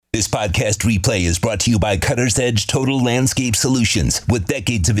This podcast replay is brought to you by Cutter's Edge Total Landscape Solutions. With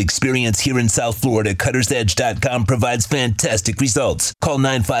decades of experience here in South Florida, CuttersEdge.com provides fantastic results. Call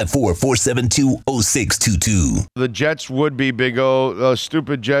 954-472-0622. The Jets would be Big O.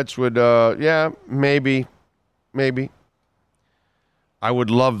 Stupid Jets would, maybe. I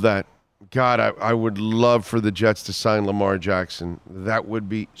would love that. God, I would love for the Jets to sign Lamar Jackson. That would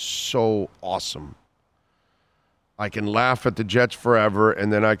be so awesome. I can laugh at the Jets forever,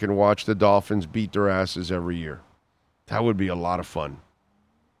 and then I can watch the Dolphins beat their asses every year. That would be a lot of fun.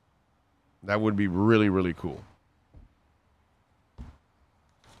 That would be really, really cool.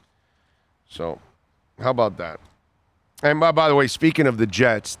 So, how about that? And by the way, speaking of the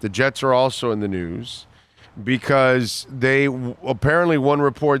Jets are also in the news because they apparently, one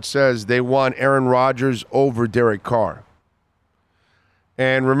report says they want Aaron Rodgers over Derek Carr.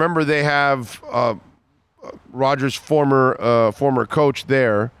 And remember, they have Rodgers' former coach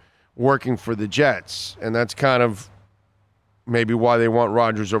there working for the Jets, and that's kind of maybe why they want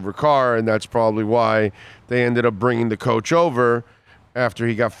Rodgers over Carr, and that's probably why they ended up bringing the coach over after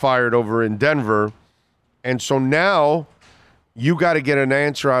he got fired over in Denver. And so now you got to get an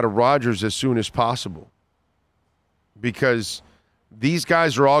answer out of Rodgers as soon as possible because these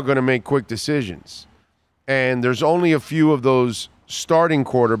guys are all going to make quick decisions, and there's only a few of those starting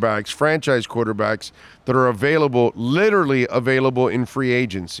quarterbacks, franchise quarterbacks, that are literally available in free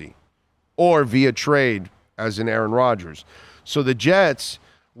agency or via trade, as in Aaron Rodgers. So the Jets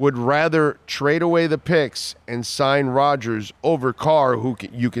would rather trade away the picks and sign Rodgers over Carr, who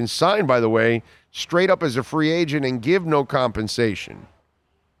you can sign, by the way, straight up as a free agent and give no compensation.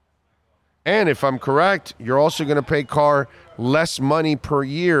 And if I'm correct, you're also going to pay Carr less money per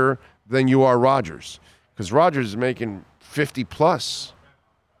year than you are Rodgers, because Rodgers is making 50 plus.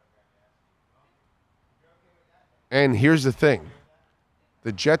 And here's the thing.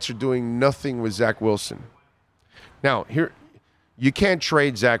 The Jets are doing nothing with Zach Wilson. Now, here, you can't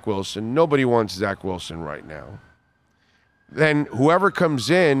trade Zach Wilson. Nobody wants Zach Wilson right now. Then whoever comes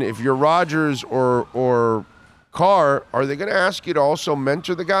in, if you're Rodgers or Carr, are they going to ask you to also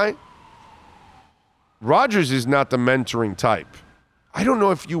mentor the guy? Rodgers is not the mentoring type. I don't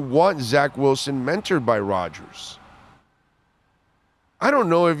know if you want Zach Wilson mentored by Rodgers. I don't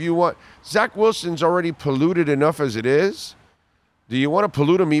know if you want... Zach Wilson's already polluted enough as it is. Do you want to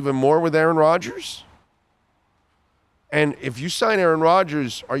pollute him even more with Aaron Rodgers? And if you sign Aaron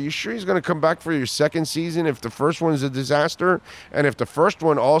Rodgers, are you sure he's going to come back for your second season if the first one is a disaster? And if the first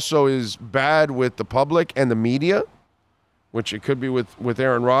one also is bad with the public and the media, which it could be with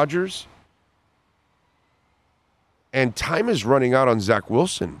Aaron Rodgers? And time is running out on Zach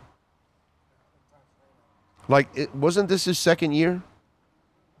Wilson. Wasn't this his second year?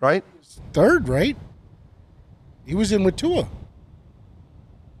 Right? Third, right? He was in with Tua.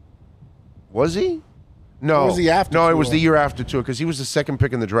 Was he? No. Or was he after No, Tua? it was the year after Tua because he was the second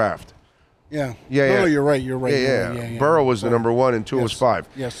pick in the draft. Yeah. Yeah. No, you're right. Yeah. Burrow was the number one and Tua was 5.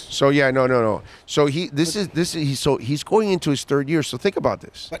 Yes. So no. So he's going into his third year. So think about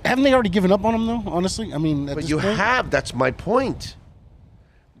this. But haven't they already given up on him though? Honestly, I mean, But you have. That's my point.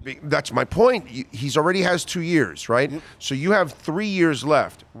 He's already has 2 years, right? Yep. So you have 3 years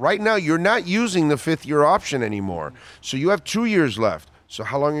left. Right now, you're not using the 5th year option anymore. So you have 2 years left. So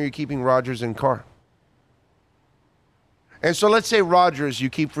how long are you keeping Rodgers and Carr? And so let's say Rodgers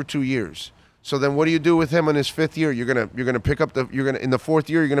you keep for 2 years. So then what do you do with him in his 5th year? You're gonna pick up in the 4th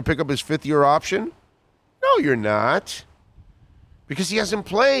year, you're gonna pick up his 5th year option? No, you're not. Because he hasn't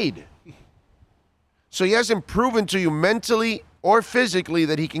played. So he hasn't proven to you mentally or physically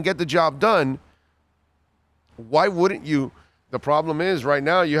that he can get the job done. Why wouldn't you? The problem is right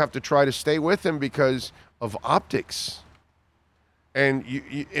now you have to try to stay with him because of optics. And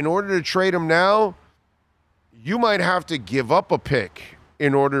you, in order to trade him now, you might have to give up a pick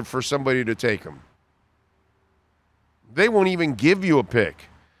in order for somebody to take him. They won't even give you a pick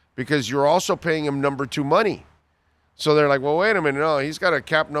because you're also paying him number 2 money. So they're like, well, wait a minute. No, he's got a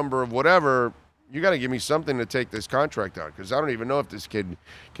cap number of whatever. You got to give me something to take this contract out because I don't even know if this kid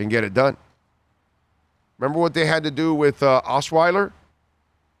can get it done. Remember what they had to do with Osweiler?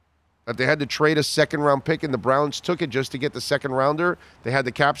 That they had to trade a second-round pick, and the Browns took it just to get the second-rounder. They had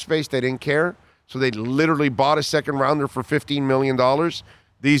the cap space. They didn't care. So they literally bought a second-rounder for $15 million.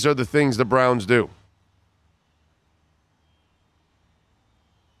 These are the things the Browns do.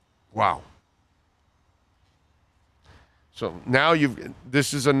 Wow. So now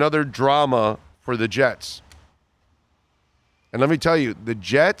this is another drama for the Jets. And let me tell you, the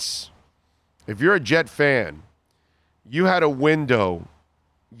Jets, if you're a Jet fan, you had a window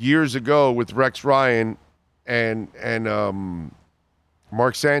years ago with Rex Ryan and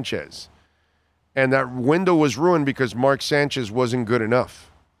Mark Sanchez. And that window was ruined because Mark Sanchez wasn't good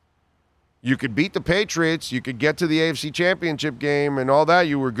enough. You could beat the Patriots. You could get to the AFC Championship game and all that.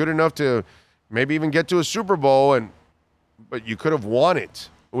 You were good enough to maybe even get to a Super Bowl, but you could have won it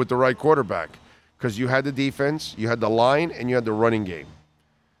with the right quarterback because you had the defense, you had the line, and you had the running game.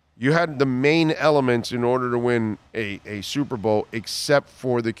 You had the main elements in order to win a Super Bowl except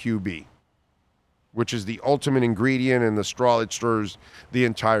for the QB, which is the ultimate ingredient and the straw that stirs the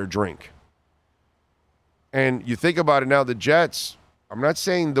entire drink. And you think about it now, the Jets, I'm not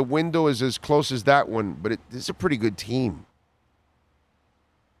saying the window is as close as that one, but it's a pretty good team.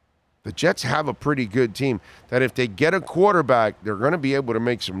 The Jets have a pretty good team that if they get a quarterback, they're going to be able to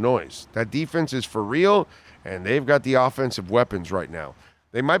make some noise. That defense is for real, and they've got the offensive weapons right now.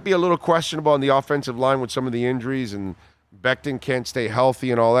 They might be a little questionable on the offensive line with some of the injuries, and Becton can't stay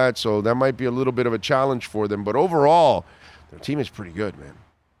healthy and all that, so that might be a little bit of a challenge for them. But overall, their team is pretty good, man.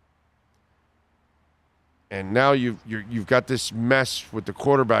 And now you've got this mess with the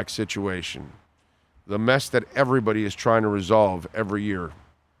quarterback situation, the mess that everybody is trying to resolve every year,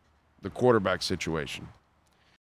 the quarterback situation.